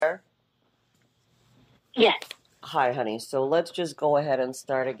Yes. Hi, honey. So let's just go ahead and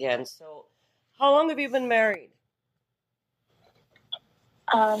start again. So, how long have you been married?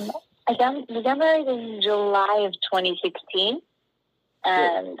 Um, we got married in July of 2016, Ju-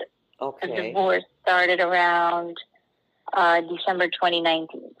 and the Okay. divorce started around December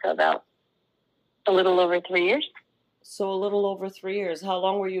 2019, so about a little over 3 years. So, a little over 3 years. How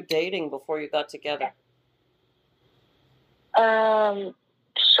long were you dating before you got together? Um,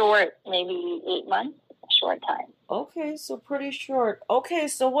 Short, maybe 8 months, short time. Okay, so pretty short. Okay,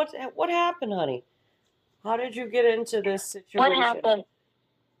 so what happened, honey? How did you get into this What situation? happened?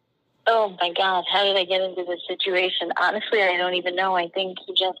 Oh my God, how did I get into this situation? Honestly, I don't even know. I think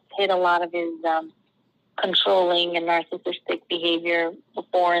he just hit a lot of his controlling and narcissistic behavior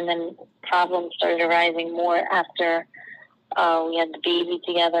before, and then problems started arising more after we had the baby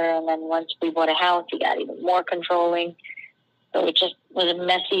together, and then once we bought a house, he got even more controlling. So it just was a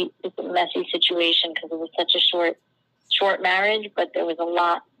messy situation because it was such a short marriage, but there was a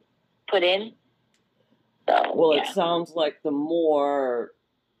lot put in. So Well, it yeah, sounds like the more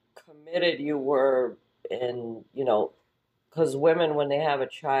committed you were because women, when they have a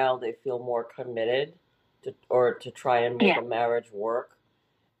child, they feel more committed to try and make yeah, a marriage work.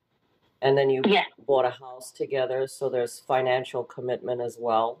 And then you yeah, bought a house together, so there's financial commitment as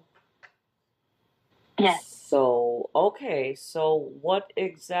well. yeah. So, okay, so what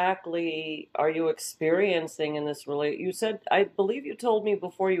exactly are you experiencing in this relate? You said, I believe you told me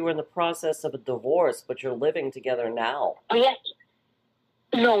before you were in the process of a divorce, but you're living together now. Oh yes.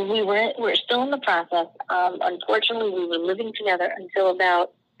 No, we're still in the process. Unfortunately, we were living together until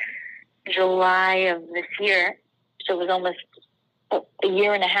about July of this year, so it was almost a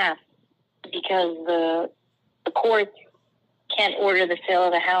year and a half because the courts can't order the sale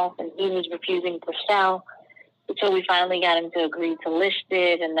of the house, and he was refusing to sell. So we finally got him to agree to list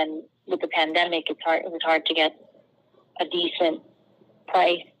it, and then with the pandemic, it was hard to get a decent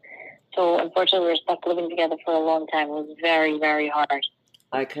price. So unfortunately, we were stuck living together for a long time. It was very, very hard.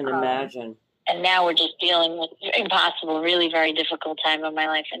 I can Um, imagine. and now we're just dealing with impossible, really very difficult time of my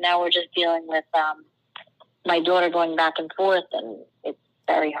life. And now we're just dealing with my daughter going back and forth, and it's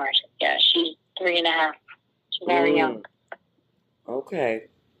very hard. Yeah, she's 3.5. She's very young. Mm, okay.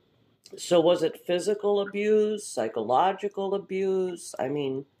 So was it physical abuse, psychological abuse? I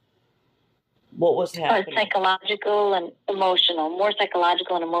mean, what was happening? Psychological and emotional, more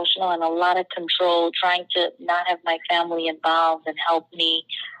psychological and emotional, and a lot of control, trying to not have my family involved and help me.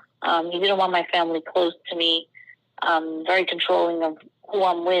 He didn't want my family close to me. Very controlling of who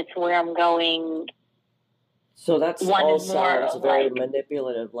I'm with, where I'm going. So that's One all is more sounds of very like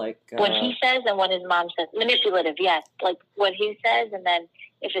manipulative, like what he says and what his mom says. Manipulative, yes. Like what he says, and then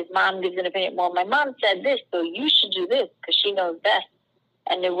if his mom gives an opinion, well, my mom said this, so you should do this because she knows best.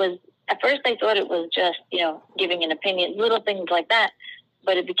 And it was, at first I thought it was just, giving an opinion, little things like that.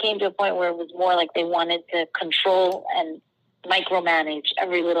 But it became to a point where it was more like they wanted to control and micromanage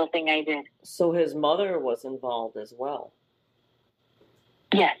every little thing I did. so his mother was involved as well.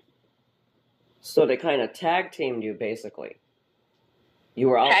 Yes. So they kind of tag teamed you, basically. You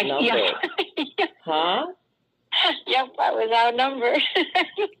were outnumbered. Yeah. Huh? Yep, I was outnumbered.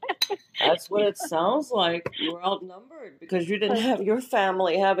 That's what it sounds like. You were outnumbered because you didn't have your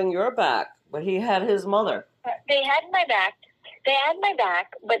family having your back, but he had his mother. They had my back. They had my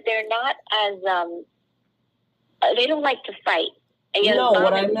back, but they're not as they don't like to fight. No,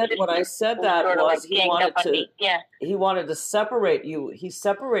 what I meant when I said that was he wanted to. Yeah. He wanted to separate you. He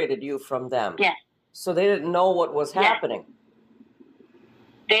separated you from them. Yeah. So they didn't know what was happening.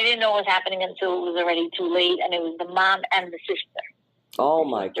 They didn't know what was happening until it was already too late, and it was the mom and the sister. Oh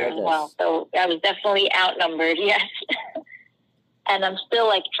my goodness. Well, so I was definitely outnumbered. Yes. And I'm still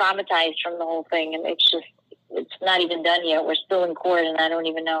like traumatized from the whole thing, and it's not even done yet. We're still in court, and I don't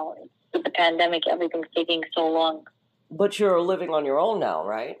even know. With the pandemic, everything's taking so long. But you're living on your own now,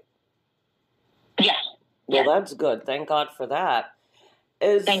 right? Yes. Well, that's good. Thank God for that.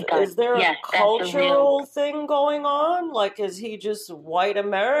 Is there a Yes, cultural thing going on? Like, is he just white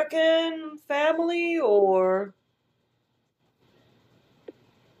American family or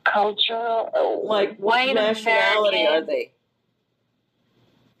cultural? like what white nationality American, are they?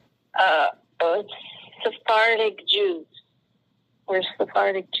 It's Sephardic Jews. We're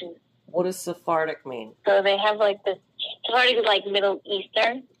Sephardic Jews. What does Sephardic mean? So they have like this. Sephardic is like Middle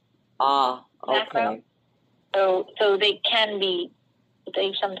Eastern. Ah, okay. Background. So they can be.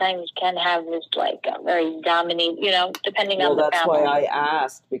 They sometimes can have this like very dominant, depending on the family. Well, that's why I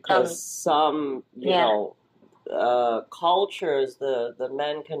asked, because some cultures, the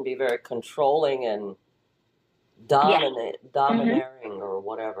men can be very controlling and domineering or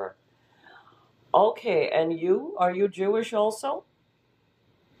whatever. Okay, and you? Are you Jewish also?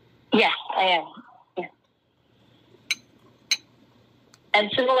 Yes, I am. Yeah.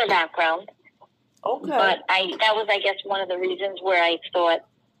 And similar background, Okay. but that was, I guess, one of the reasons where I thought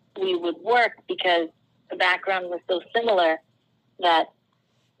we would work, because the background was so similar that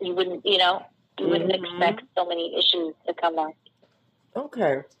you wouldn't, you wouldn't Mm-hmm. expect so many issues to come up.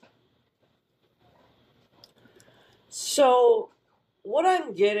 Okay. So, what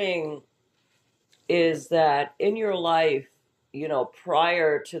I'm getting is that in your life,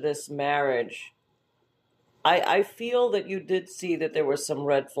 prior to this marriage, I feel that you did see that there were some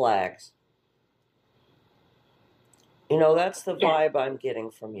red flags. That's the Yeah, vibe I'm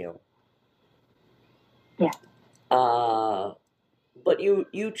getting from you. yeah. Uh, but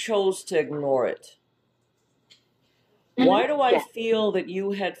you chose to ignore it. Mm-hmm. Why do I Yeah, feel that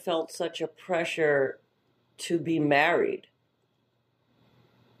you had felt such a pressure to be married?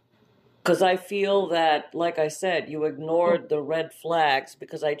 Because I feel that, like I said, you yeah, ignored the red flags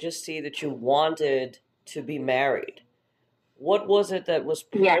because I just see that you wanted to be married. What was it that was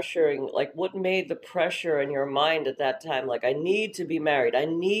yeah, pressuring? Like, what made the pressure in your mind at that time? Like, I need to be married. I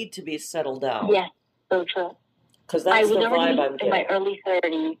need to be settled down. yeah. So true. Because I that's was the vibe already I'm in my getting. early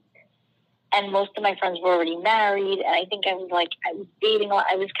 30s, and most of my friends were already married. And I think I was dating a lot.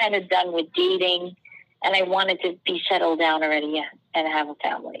 I was kind of done with dating, and I wanted to be settled down already, yeah, and have a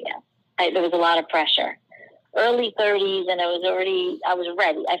family, yeah. There was a lot of pressure. Early 30s, and I was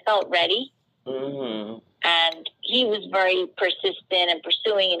ready. I felt ready. Mm-hmm. And he was very persistent and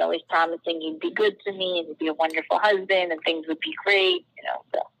pursuing and always promising he'd be good to me and he'd be a wonderful husband and things would be great,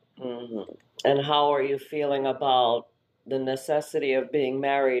 So. Mm-hmm. And how are you feeling about the necessity of being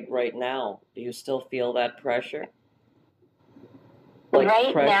married right now? Do you still feel that pressure? Like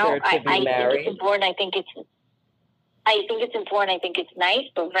Right now, pressure to be I think it's married? important. I think it's important. I think it's nice.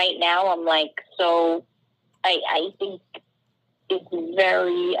 But right now, I'm like, so I think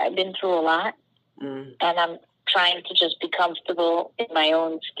I've been through a lot, Mm. and I'm trying to just be comfortable in my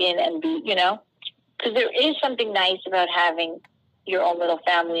own skin and be, because there is something nice about having your own little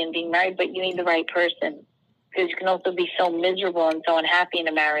family and being married, but you need the right person, because you can also be so miserable and so unhappy in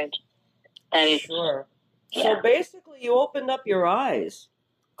a marriage that it's, Sure. So yeah, basically, you opened up your eyes.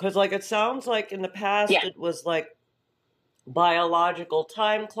 Because, like, it sounds like in the past yeah, it was like biological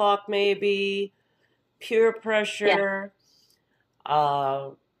time clock, maybe, peer yeah. pressure.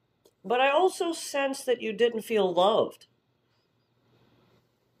 Uh, but I also sense that you didn't feel loved.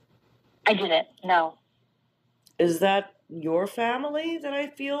 I didn't. No, Is that your family that I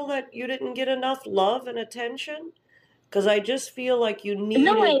feel that you didn't get enough love and attention? Because I just feel like you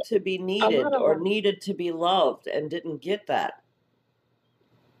no. needed to be A lot needed of or them. needed to be loved and didn't get that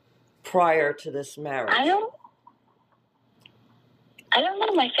prior to this I marriage. don't. I don't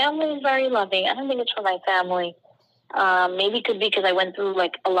know. My family is very loving. I don't think it's for my family. Maybe it could be because I went through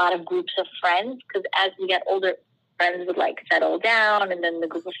like a lot of groups of friends. Because as we got older, friends would like settle down, and then the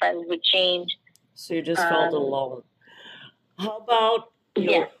group of friends would change. So you just felt Um, alone. How about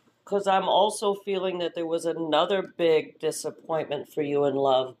yeah, because I'm also feeling that there was another big disappointment for you in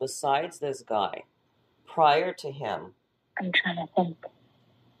love besides this guy prior to him. I'm trying to think.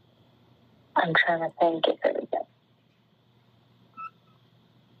 I'm trying to think if it was.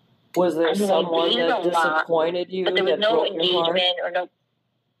 Was there I mean, I someone dated a that lot, disappointed but you there was that no broke your heart? engagement or no.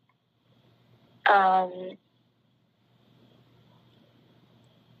 Um,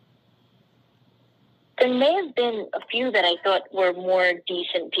 there may have been a few that I thought were more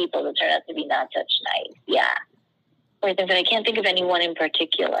decent people that turned out to be not such nice. Yeah, but I can't think of anyone in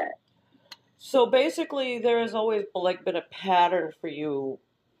particular. So basically, there has always like been a pattern for you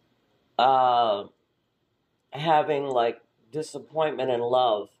uh, having like disappointment in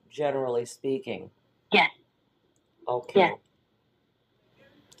love, generally speaking. Yeah, yeah. Okay.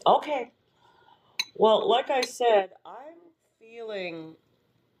 Okay. Well, like I said, I'm feeling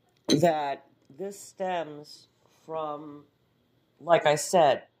that this stems from, like I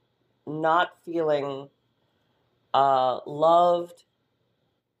said, not feeling loved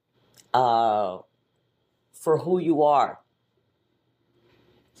uh, for who you are.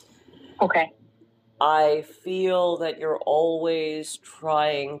 Okay. I feel that you're always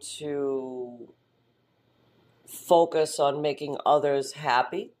trying to focus on making others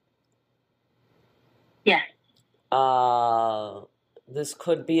happy. Yeah. Uh, this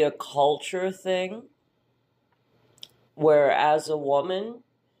could be a culture thing where, as a woman,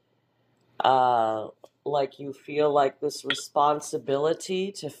 uh, like you feel like this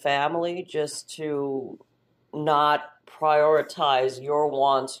responsibility to family just to not prioritize your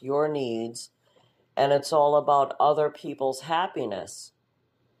wants, your needs, and it's all about other people's happiness.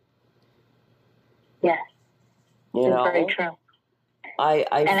 Yes, You it's very know, true. I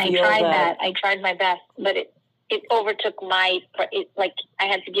And I feel tried that. that. I tried my best, but it overtook like I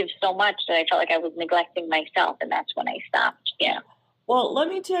had to give so much that I felt like I was neglecting myself, and that's when I stopped. Yeah. Well, let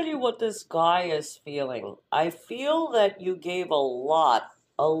me tell you what this guy is feeling. I feel that you gave a lot,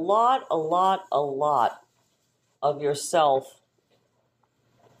 a lot, a lot, a lot of yourself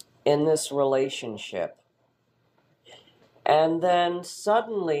in this relationship. And then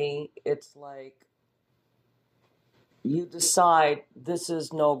suddenly it's like you decide this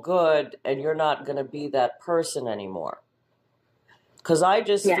is no good and you're not going to be that person anymore. Because I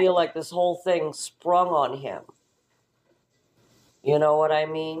just Yeah. feel like this whole thing sprung on him. You know what I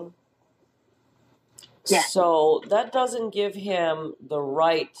mean? Yeah. So that doesn't give him the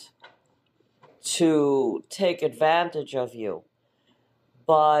right to take advantage of you.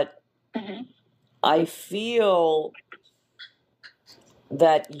 But Mm-hmm. I feel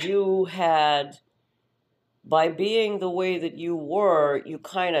that you had, by being the way that you were, you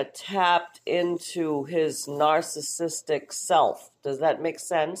kind of tapped into his narcissistic self. Does that make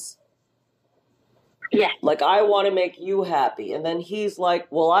sense? Yeah. Like, I want to make you happy. And then he's like,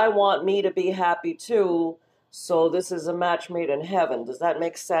 well, I want me to be happy too. So this is a match made in heaven. Does that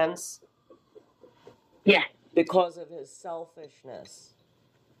make sense? Yeah. Because of his selfishness.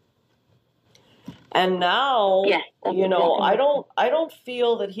 And now, Yeah. you know, I don't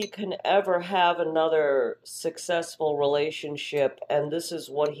feel that he can ever have another successful relationship, and this is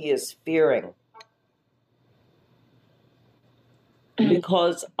what he is fearing.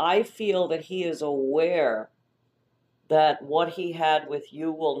 Because I feel that he is aware that what he had with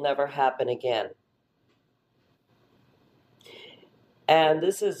you will never happen again. And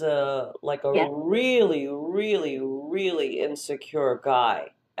this is a really, really, really insecure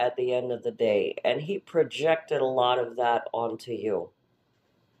guy at the end of the day, and he projected a lot of that onto you.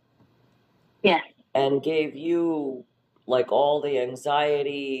 Yeah. And gave you like all the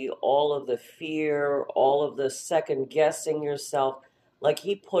anxiety, all of the fear, all of the second guessing yourself. Like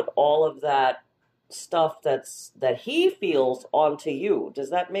he put all of that stuff that he feels onto you. Does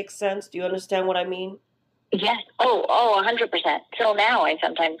that make sense? Do you understand what I mean? Yes. Oh, 100%. Till now, I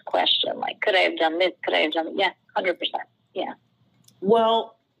sometimes question, like, could I have done this? Could I have done it? Yes, 100%. Yeah.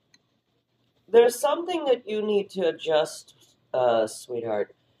 Well, there's something that you need to adjust,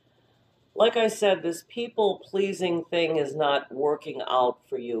 sweetheart. Like I said, this people-pleasing thing is not working out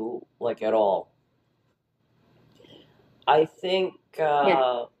for you, like, at all. I think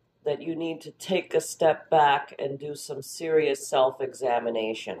that you need to take a step back and do some serious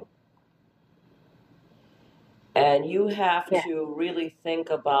self-examination. And you have to really think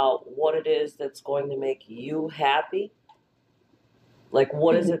about what it is that's going to make you happy. Like,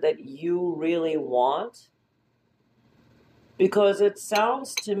 what is it that you really want? Because it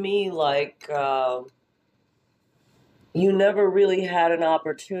sounds to me like you never really had an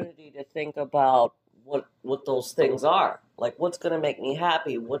opportunity to think about what those things are. Like, what's going to make me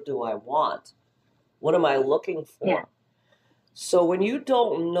happy? What do I want? What am I looking for? Yeah. So when you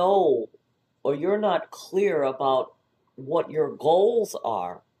don't know or you're not clear about what your goals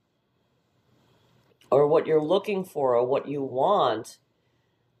are or what you're looking for or what you want,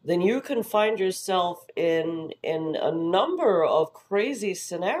 then you can find yourself in a number of crazy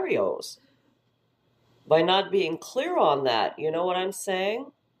scenarios by not being clear on that. You know what I'm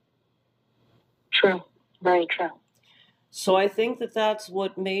saying? True. Very true. So I think that that's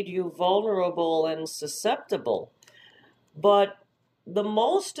what made you vulnerable and susceptible. But the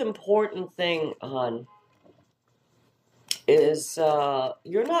most important thing, hon, is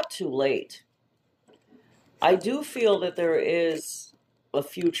you're not too late. I do feel that there is a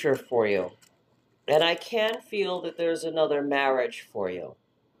future for you. And I can feel that there's another marriage for you.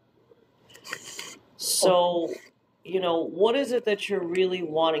 So, you know, what is it that you're really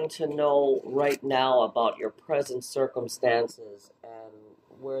wanting to know right now about your present circumstances and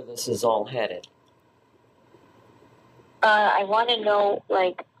where this is all headed? I want to know,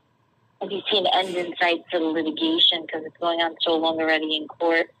 like, have you seen end in sight for the litigation? Because it's going on so long already in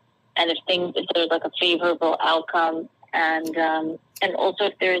court. And if there's like a favorable outcome, and also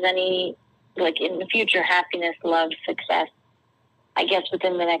if there's any, like, in the future, happiness, love, success, I guess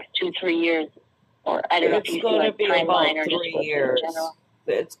within the next 2-3 years, or I don't know if you see like timeline or just in general.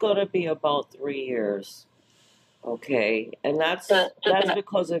 It's going to be about 3 years. Okay, and that's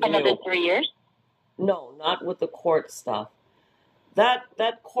because of another you. 3 years? No, not with the court stuff. That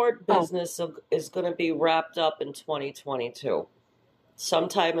court business is going to be wrapped up in 2022,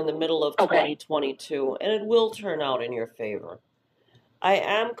 sometime in the middle of 2022, and it will turn out in your favor. I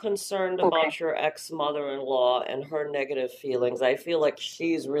am concerned about your ex-mother-in-law and her negative feelings. I feel like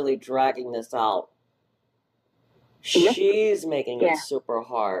she's really dragging this out. Yep. She's making it Yeah. super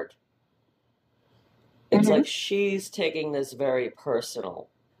hard. It's Mhm. like she's taking this very personal.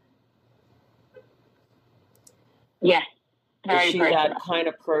 Yes. Is Very she personal. that kind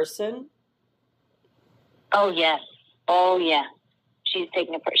of person? Oh, yes. Oh, yeah. She's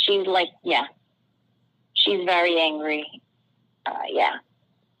taking it. She's like, yeah. She's very angry. Yeah.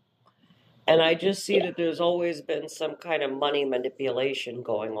 And I just see Yeah. that there's always been some kind of money manipulation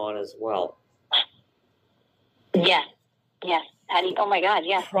going on as well. Yes. Yes. How do you, oh my God,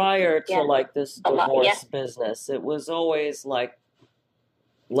 yes. Prior to Yeah. like this A lot, divorce yes. business, it was always like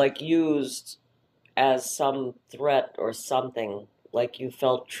used as some threat or something, like you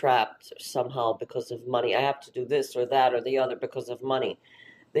felt trapped somehow because of money. I have to do this or that or the other because of money.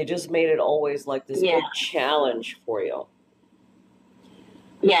 They just made it always like this Yeah. big challenge for you.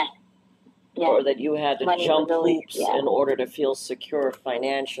 Yes. Yes. Or that you had to Money jump was always, hoops yeah. in order to feel secure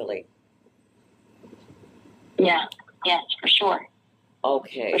financially. Yeah. Yes, for sure.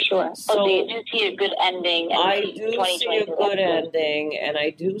 Okay. For sure. So So you do see a good ending. And I do see a good ending, and I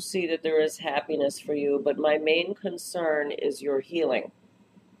do see that there is happiness for you, but my main concern is your healing.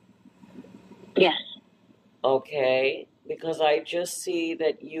 Yes. Okay? Because I just see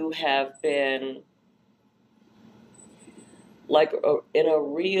that you have been like in a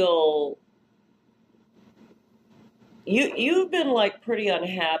real... You've been like pretty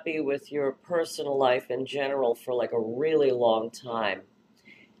unhappy with your personal life in general for like a really long time.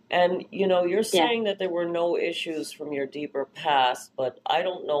 And, you're saying that there were no issues from your deeper past, but I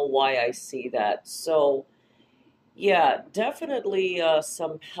don't know why I see that. So, yeah, definitely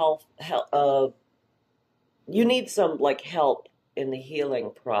some help. You need some like help in the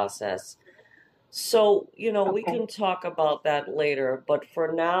healing process. So, we can talk about that later. But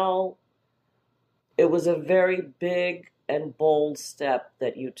for now, it was a very big and bold step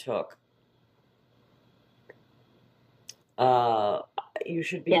that you took. You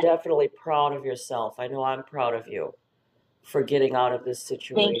should be definitely proud of yourself. I know I'm proud of you for getting out of this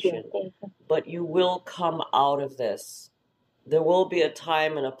situation. Thank you. But you will come out of this. There will be a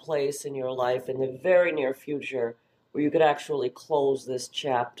time and a place in your life in the very near future where you could actually close this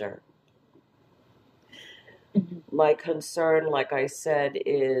chapter. Mm-hmm. My concern, like I said,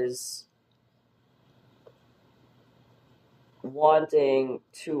 is wanting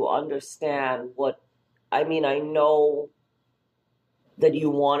to understand what... I mean, I know that you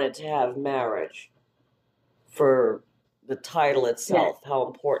wanted to have marriage for the title itself, how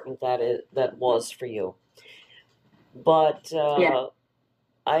important that was for you. But I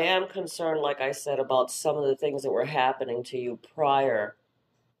am concerned, like I said, about some of the things that were happening to you prior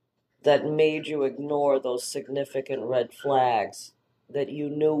that made you ignore those significant red flags that you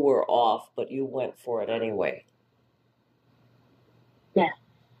knew were off, but you went for it anyway. Yeah.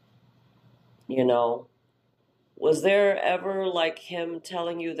 Was there ever like him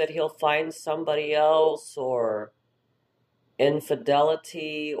telling you that he'll find somebody else, or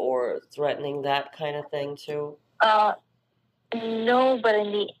infidelity, or threatening that kind of thing too? No, but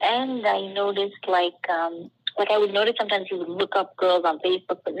in the end, I noticed like I would notice sometimes he would look up girls on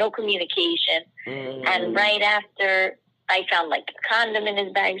Facebook, but no communication. Mm-hmm. And right after, I found like a condom in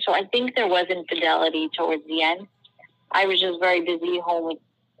his bag. So I think there was infidelity towards the end. I was just very busy home with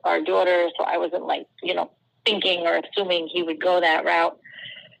our daughter, so I wasn't like, thinking or assuming he would go that route.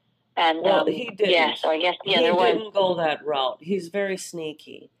 And he didn't. Yeah, so I guess he didn't go that route. He's very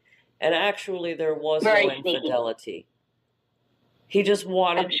sneaky, and actually, there was no infidelity. Sneaky. He just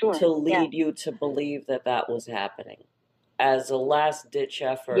wanted to lead you to believe that was happening, as a last-ditch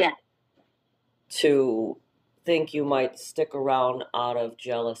effort to think you might stick around out of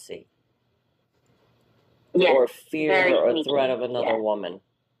jealousy or fear or threat of another woman.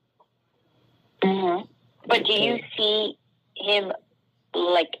 Mm-hmm. But do you see him,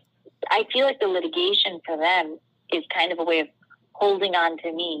 like, I feel like the litigation for them is kind of a way of holding on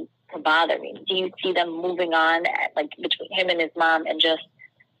to me to bother me. Do you see them moving on, like, between him and his mom and just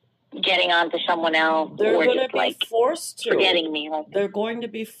getting on to someone else? They're going to be forced to. Forgetting me. They're going to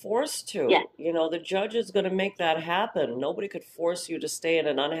be forced to. Yeah. The judge is going to make that happen. Nobody could force you to stay in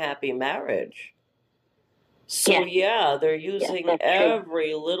an unhappy marriage. So, they're using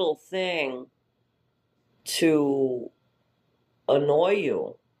every little thing to annoy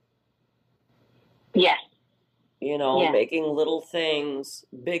you. Yes. Making little things,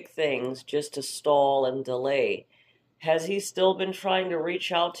 big things, just to stall and delay. Has he still been trying to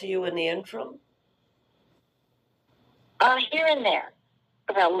reach out to you in the interim? Here and there,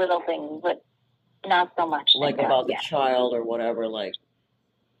 about little things, but not so much. Like about the child or whatever, like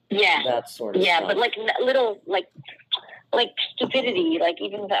that sort of stuff. Yeah, but like little, like like stupidity. Like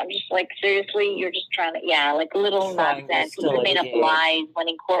even I'm just like, seriously, you're just trying to, like little Trying to nonsense. still He made up engage. lies, went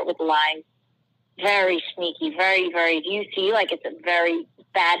in court with lies. Very sneaky, very, very. Do you see like it's a very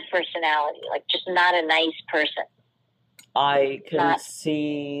bad personality? Like just not a nice person. I can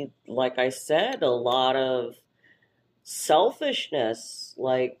see, like I said, a lot of selfishness,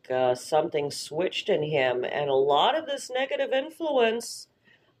 like something switched in him, and a lot of this negative influence.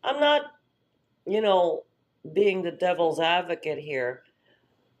 I'm not, you know, being the devil's advocate here,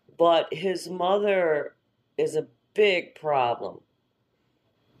 but his mother is a big problem.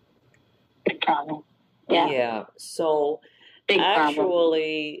 Big problem. Yeah. Yeah. So Big problem.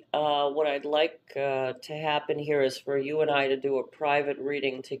 actually, what I'd like to happen here is for you and I to do a private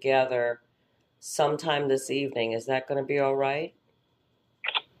reading together sometime this evening. Is that going to be all right?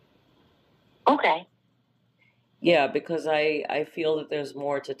 Okay. Yeah, because I feel that there's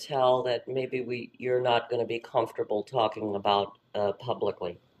more to tell that maybe you're not going to be comfortable talking about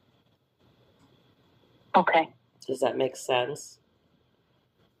publicly. Okay. Does that make sense?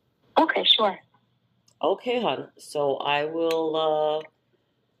 Okay, sure. Okay, hon. So I will,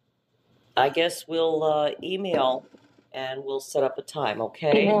 I guess we'll email and we'll set up a time,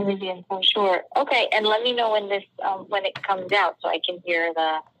 okay? Email me the info, sure. Okay, and let me know when this when it comes out so I can hear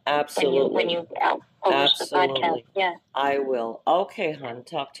the Absolutely. when you publish the podcast. Yeah. I will. Okay, hon.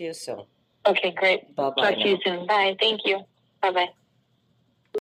 Talk to you soon. Okay, great. Bye-bye. Talk to you soon. Bye. Thank you. Bye-bye.